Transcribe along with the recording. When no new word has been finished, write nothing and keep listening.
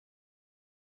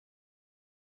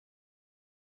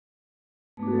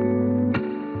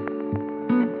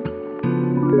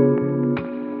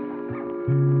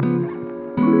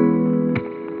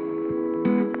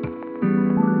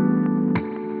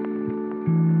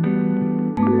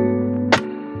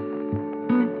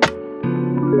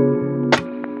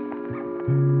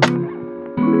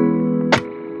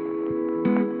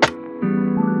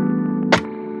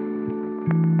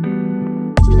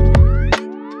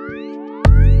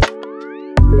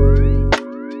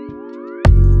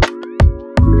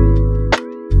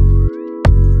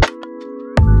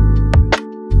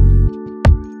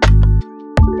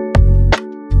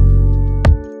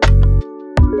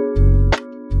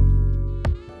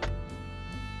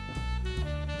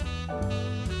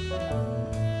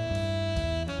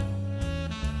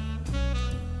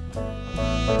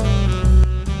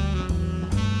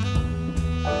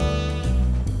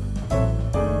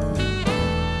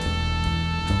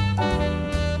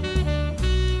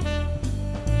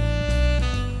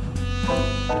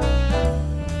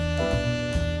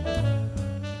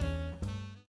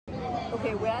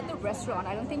restaurant.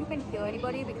 I don't think you can hear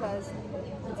anybody because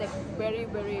it's like very,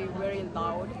 very, very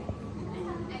loud.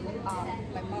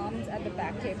 My mom's at the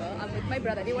back table. I'm with my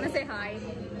brother. Do you want to say hi?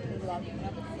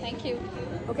 Thank you.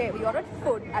 Okay, we ordered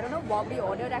food. I don't know what we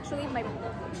ordered actually.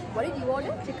 What did you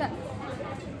order? Chicken.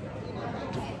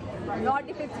 Not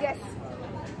if it's yes.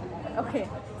 Okay,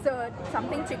 so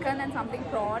something chicken and something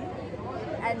prawn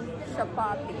and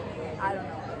chapati. I don't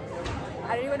know.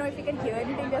 I don't even know if you can hear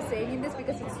anything they're saying in this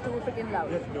because it's too freaking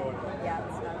loud. Yes, no. Yeah,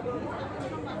 it's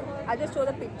loud. I'll just show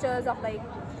the pictures of like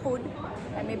food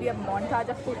and maybe a montage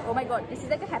of food. Oh my god, this is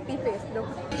like a happy face. Look.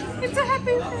 It's a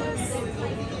happy face.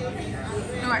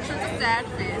 No, actually it's a sad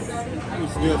face.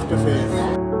 It's just a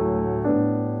face.